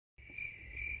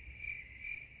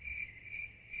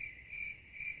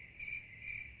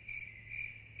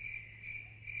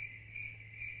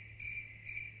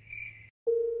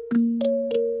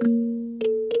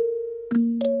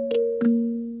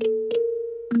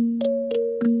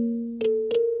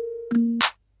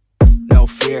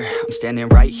standing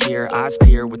right here, eyes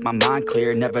peer with my mind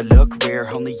clear. Never look rear,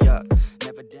 only up,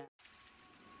 never down.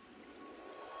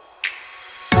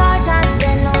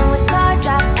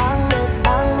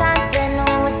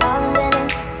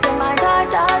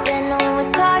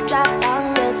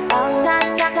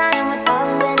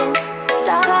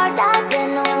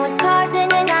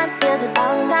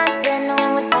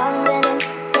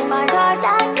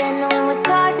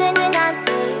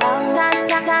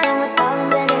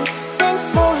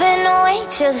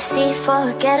 To the sea for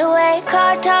a getaway,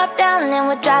 car top down and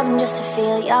we're driving just to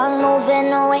feel young.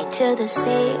 Moving away to the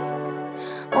sea,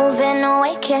 moving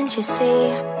away, can't you see?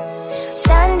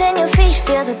 Sand in your feet,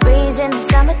 feel the breeze in the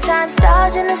summertime.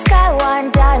 Stars in the sky,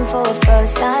 one dime for a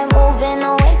first time. Moving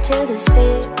away to the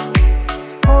sea,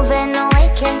 moving away,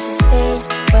 can't you see?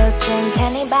 We'll drink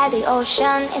honey by the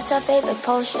ocean, it's our favorite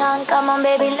potion. Come on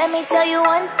baby, let me tell you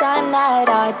one time that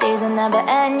our days will never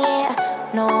end, yeah.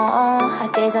 No, our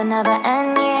days will never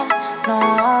end, yeah. No.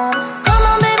 Come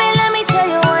on baby, let me tell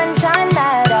you one time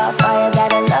that our fire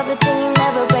got a love it and you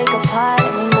never break apart.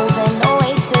 And we're moving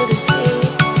away to the sea,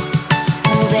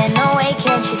 moving away,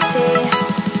 can't you see?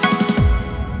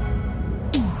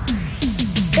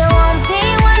 There won't be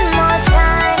one more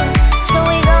time, so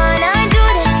we gonna do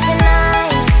this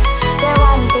tonight. There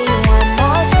won't be one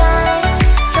more time,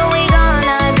 so we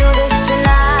gonna do this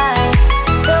tonight.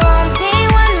 There won't be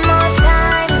one more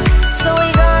time, so we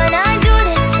gonna do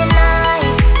this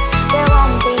tonight. There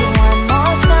won't be one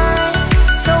more time,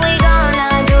 so we gonna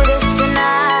do this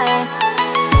tonight.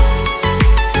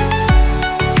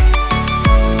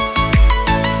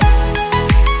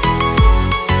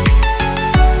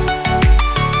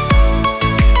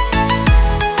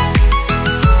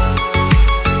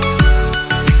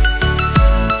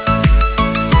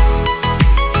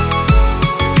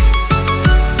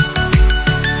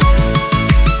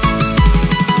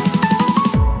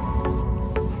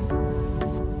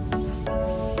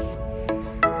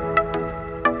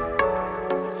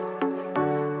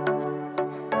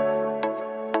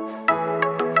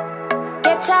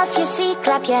 Get off your seat,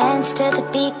 clap your hands to the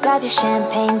beat. Grab your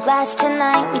champagne glass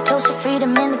tonight. We toast to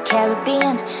freedom in the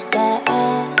Caribbean,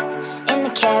 yeah. In the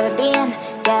Caribbean,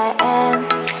 yeah.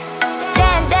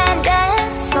 Dan, dan,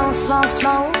 dan, smoke, smoke,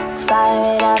 smoke.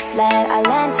 Fire it up, let our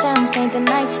lanterns paint the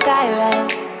night sky red.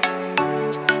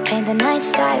 Paint the night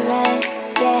sky red,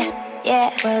 yeah, yeah.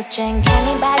 We'll drink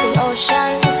honey by the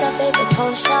ocean, it's our favorite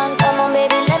potion. Come on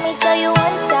baby, let me tell you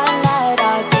one time that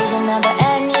our days will never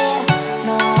end, yeah.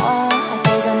 No, our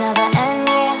days will never end,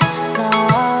 yeah. No.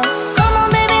 Come on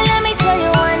baby, let me tell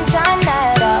you one time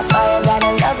that our fire got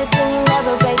a love it and you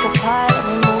never break apart. And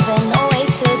we're moving away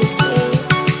to the sea,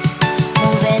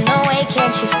 moving away,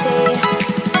 can't you see?